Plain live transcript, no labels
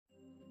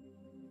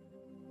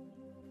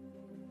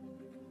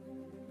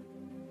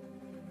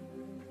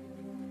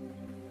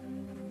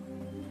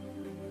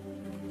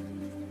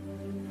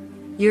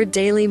Your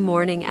Daily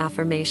Morning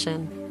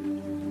Affirmation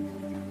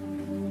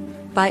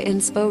by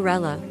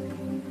Insporella.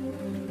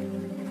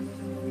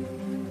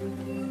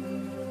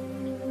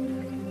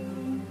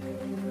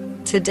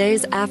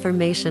 Today's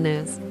affirmation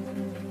is: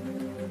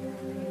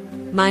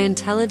 my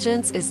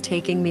intelligence is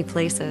taking me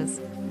places.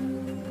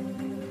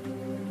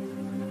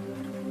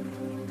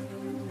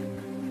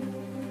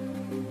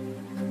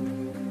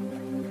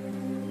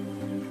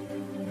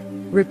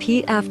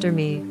 Repeat after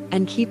me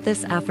and keep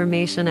this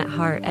affirmation at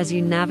heart as you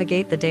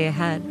navigate the day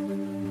ahead.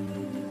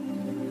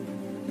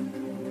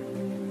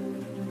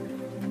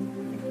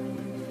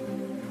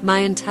 My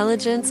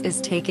intelligence is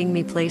taking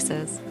me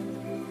places.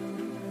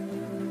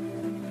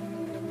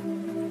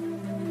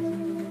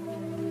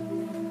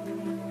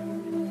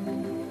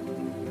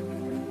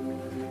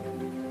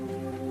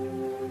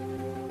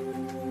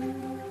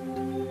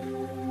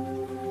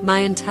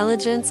 My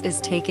intelligence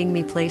is taking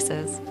me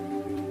places.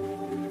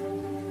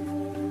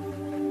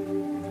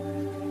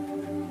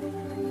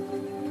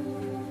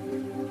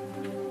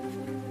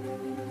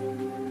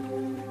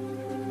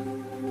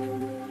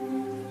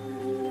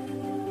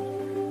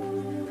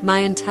 My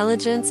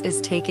intelligence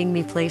is taking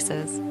me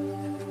places.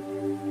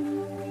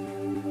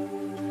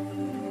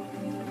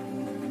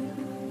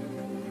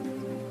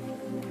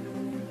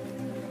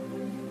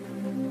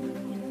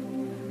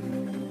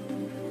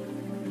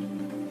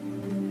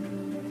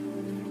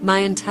 My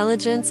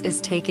intelligence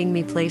is taking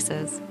me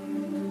places.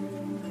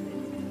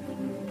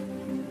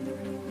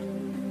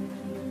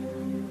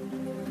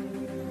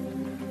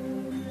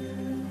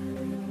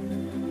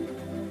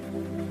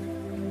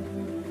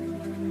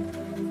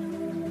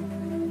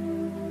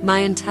 My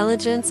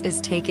intelligence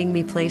is taking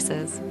me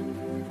places.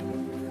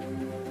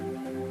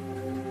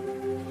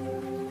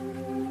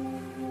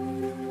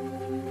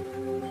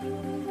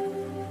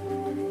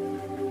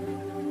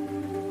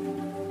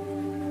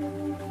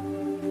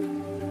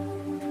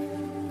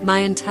 My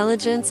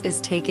intelligence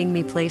is taking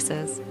me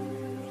places.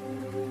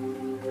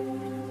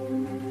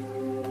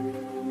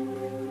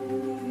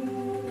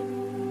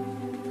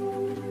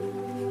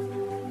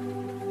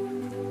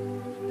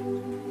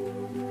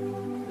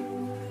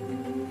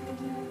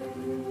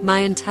 My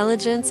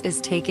intelligence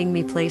is taking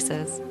me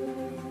places.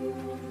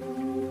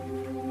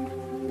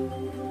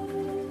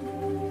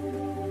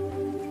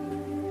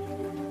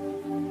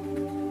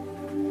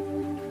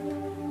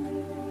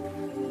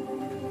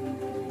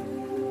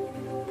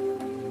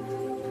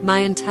 My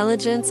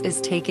intelligence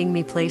is taking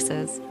me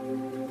places.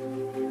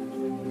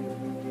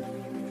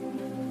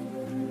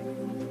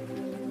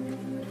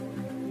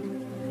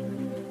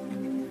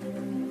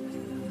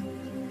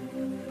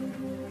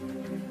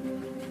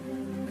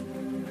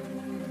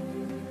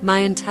 My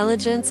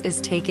intelligence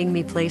is taking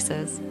me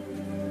places.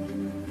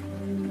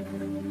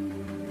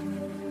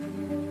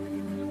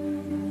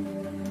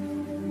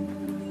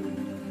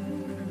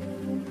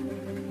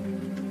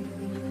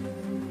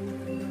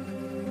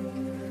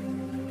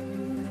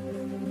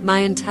 My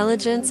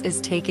intelligence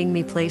is taking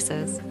me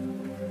places.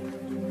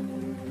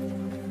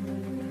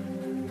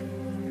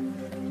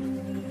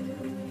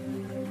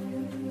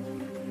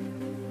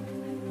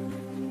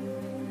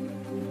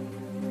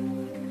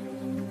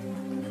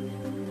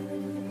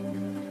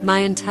 My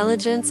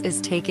intelligence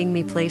is taking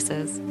me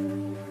places.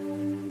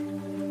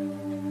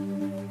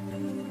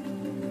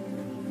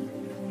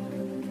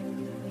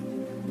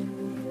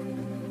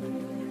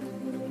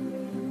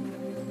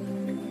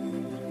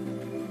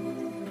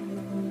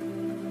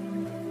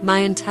 My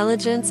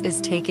intelligence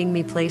is taking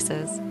me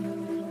places.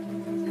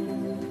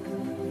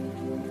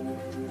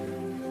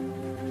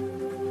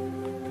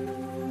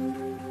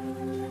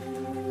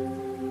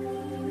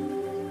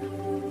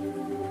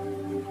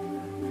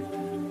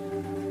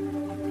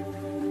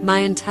 My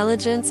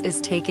intelligence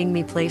is taking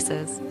me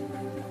places.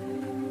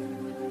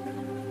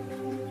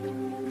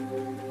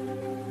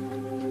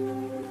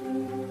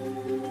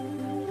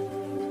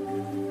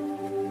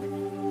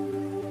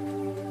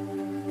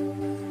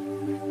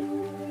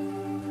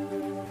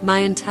 My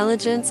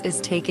intelligence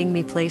is taking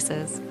me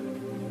places.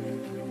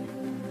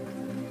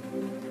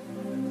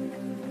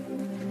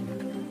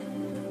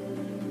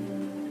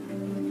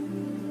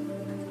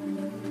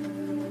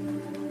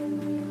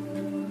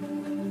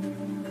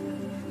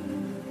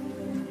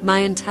 My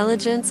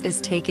intelligence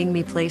is taking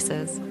me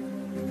places.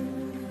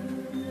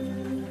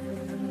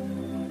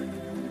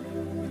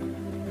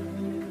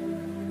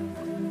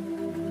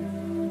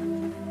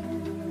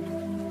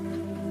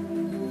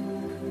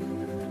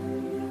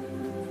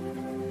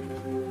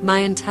 My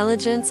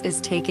intelligence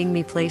is taking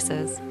me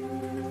places.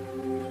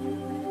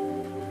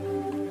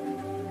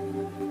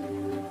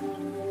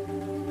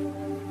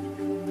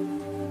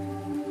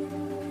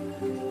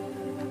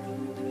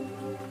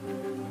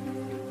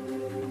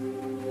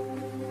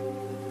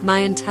 My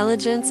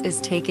intelligence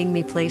is taking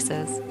me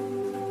places.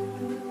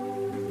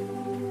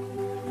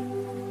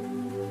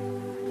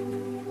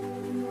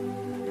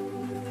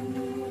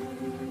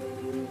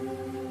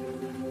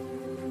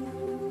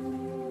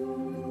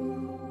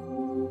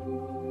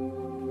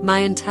 My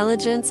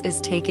intelligence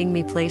is taking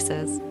me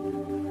places.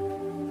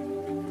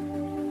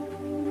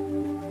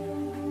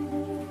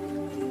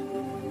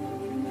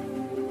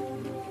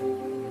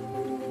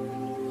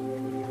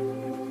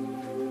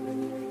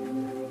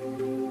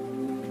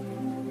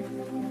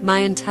 My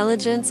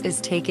intelligence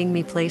is taking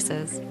me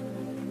places.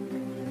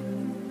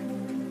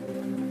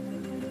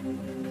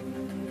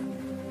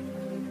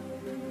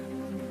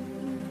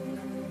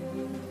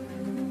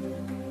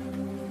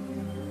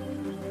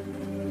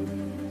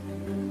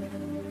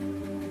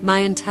 My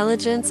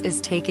intelligence is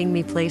taking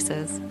me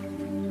places.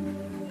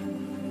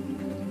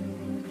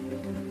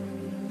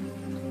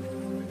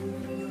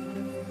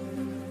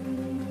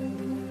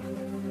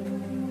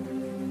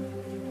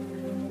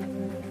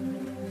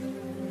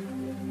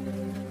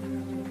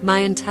 My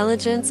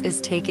intelligence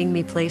is taking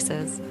me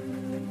places.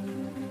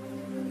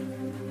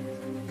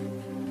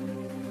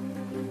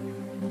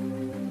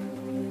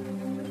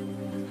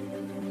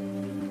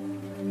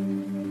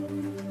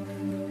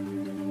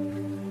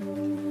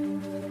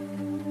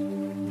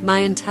 My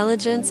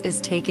intelligence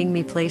is taking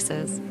me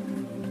places.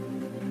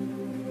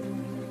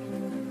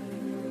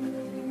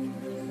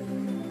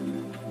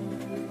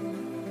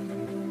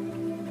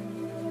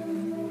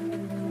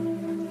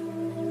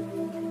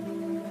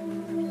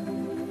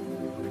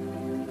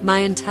 My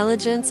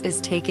intelligence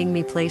is taking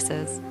me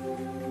places.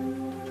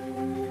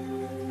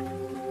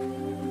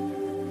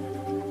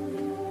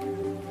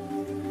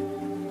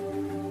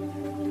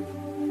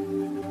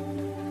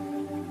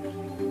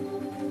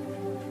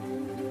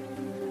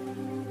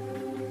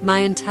 My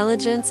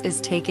intelligence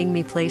is taking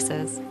me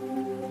places.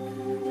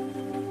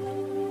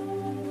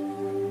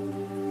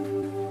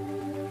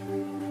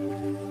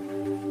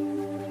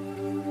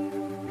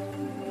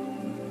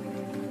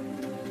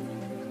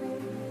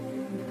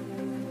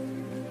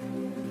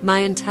 My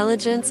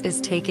intelligence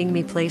is taking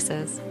me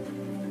places.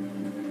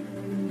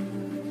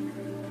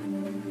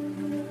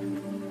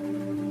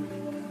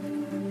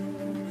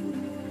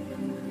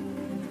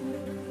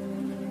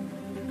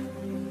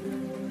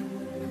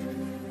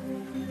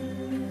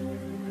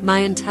 My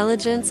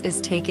intelligence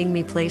is taking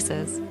me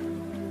places.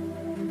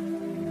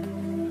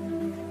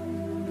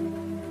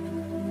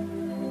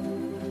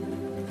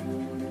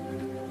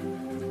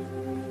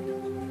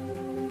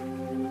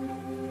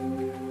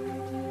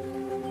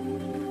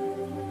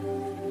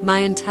 My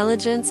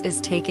intelligence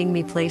is taking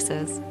me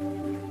places.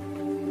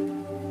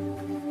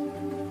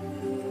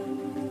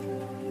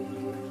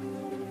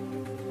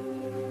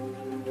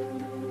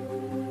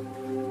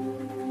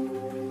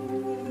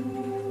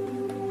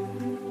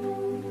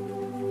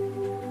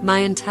 My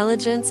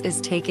intelligence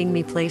is taking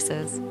me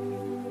places.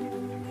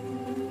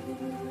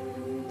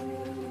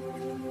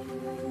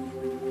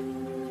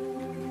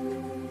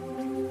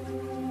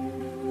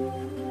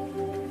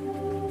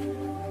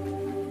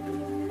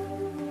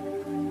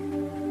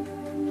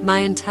 My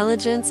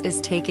intelligence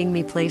is taking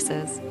me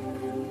places.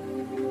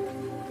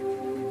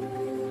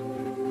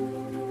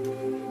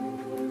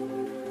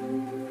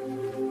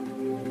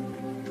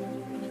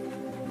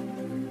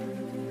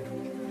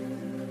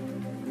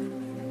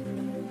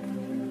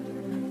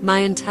 My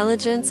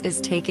intelligence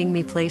is taking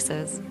me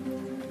places.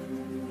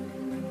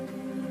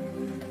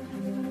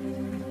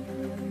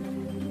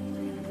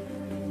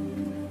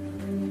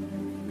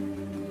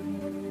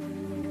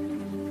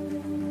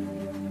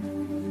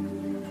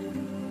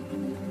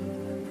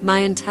 My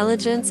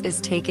intelligence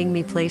is taking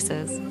me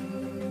places.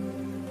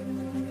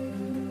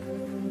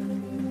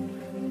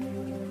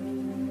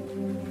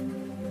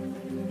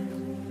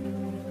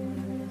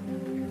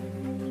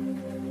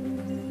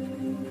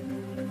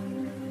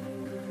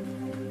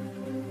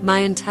 My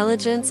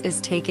intelligence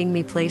is taking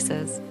me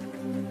places.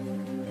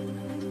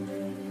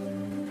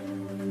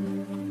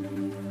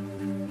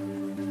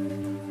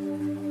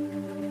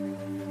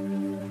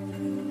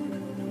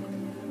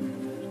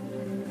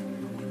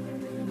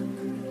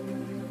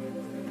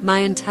 My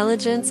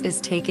intelligence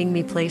is taking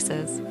me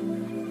places.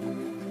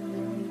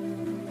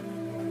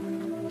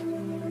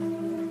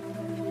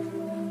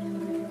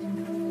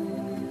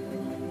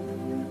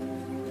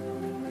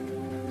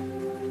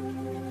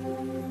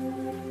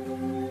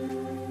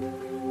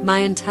 My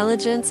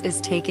intelligence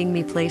is taking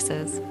me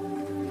places.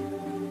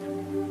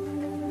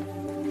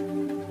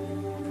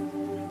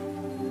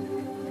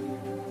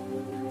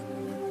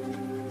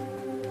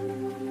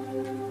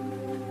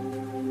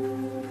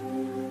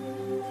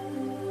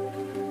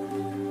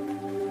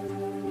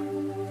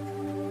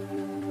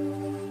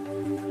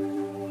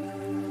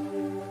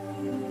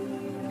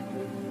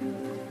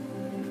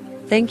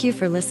 Thank you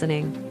for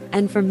listening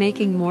and for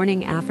making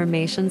morning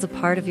affirmations a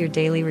part of your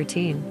daily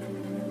routine.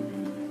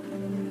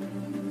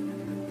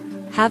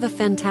 Have a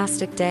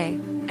fantastic day,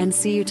 and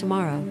see you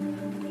tomorrow.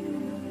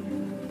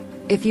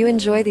 If you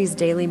enjoy these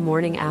daily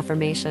morning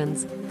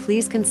affirmations,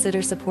 please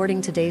consider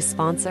supporting today's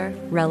sponsor,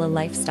 Rella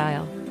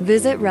Lifestyle.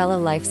 Visit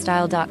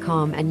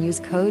RellaLifestyle.com and use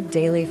code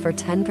DAILY for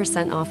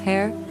 10% off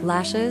hair,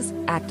 lashes,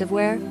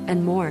 activewear,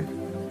 and more.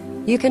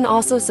 You can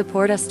also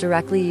support us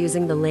directly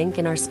using the link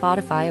in our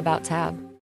Spotify About tab.